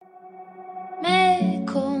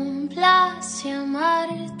complace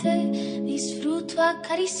amarte, disfruto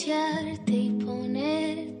acariciarte y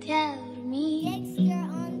ponerte a dormir.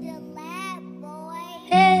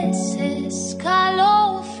 Es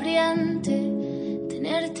escalofriante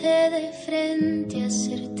tenerte de frente,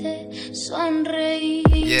 hacerte sonreír.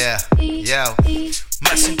 Yeah.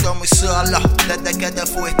 Me siento muy solo desde que te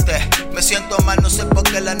fuiste. Me siento mal, no sé por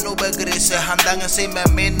qué las nubes grises andan encima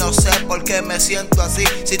de mí. No sé por qué me siento así.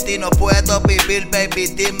 Sin ti no puedo vivir, baby,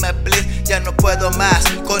 dime please. Ya no puedo más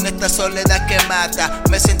con esta soledad que mata.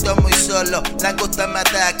 Me siento muy solo, la angustia me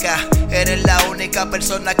ataca. Eres la única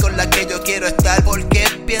persona con la que yo quiero estar. ¿Por qué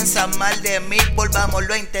piensas mal de mí?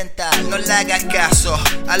 Volvámoslo a intentar. No le hagas caso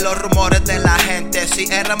a los rumores de la gente.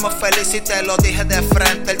 Si éramos felices y te lo dije de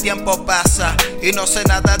frente. El tiempo pasa y no sé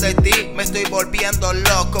nada de ti, me estoy volviendo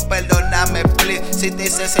loco, perdóname please. Si te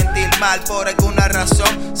hice sentir mal por alguna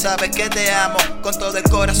razón, sabes que te amo con todo el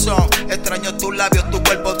corazón. Extraño tus labios, tu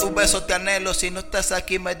cuerpo, tus besos, te anhelo. Si no estás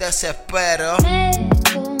aquí me desespero. Me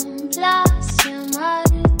complace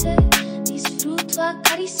amarte, disfruto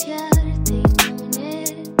acariciarte y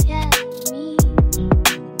ponerte a dormir.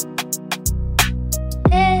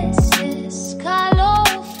 Es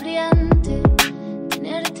escalofriante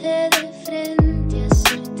tenerte de frente,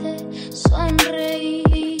 sonreír.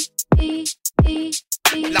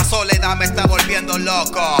 La soledad me está volviendo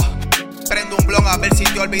loco. Prendo un blon a ver si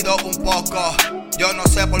te olvido un poco. Yo no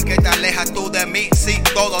sé por qué te alejas tú de mí. Si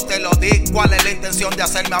todo te lo di, ¿cuál es la intención de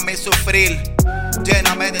hacerme a mí sufrir?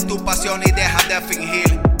 Lléname de tu pasión y deja de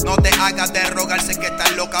fingir. No te hagas de rogar, sé que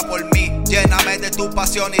estás loca por mí. Lléname de tu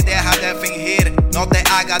pasión y deja de fingir. No te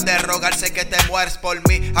hagas de rogar, sé que te mueres por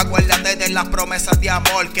mí. Acuérdate de las promesas de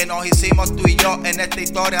amor que nos hicimos tú y yo en esta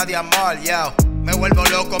historia de amor, yo. Me vuelvo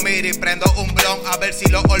loco, mira, y prendo un blon a ver si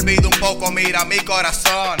lo olvido un poco. Mira mi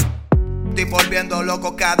corazón, estoy volviendo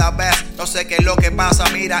loco cada vez. No sé qué es lo que pasa,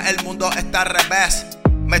 mira, el mundo está al revés.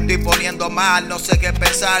 Me estoy poniendo mal, no sé qué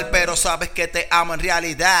pensar, pero sabes que te amo en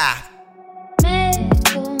realidad. Me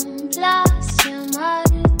complace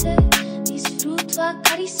amarte, disfruto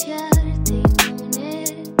acariciarte y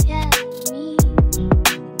ponerte a dormir.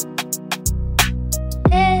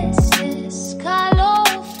 Es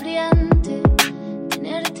escalofriante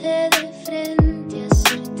tenerte de frente,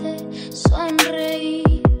 hacerte sonreír.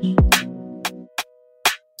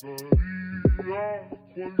 Daría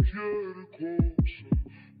cualquier cosa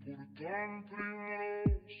por tan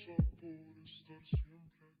primorosa, por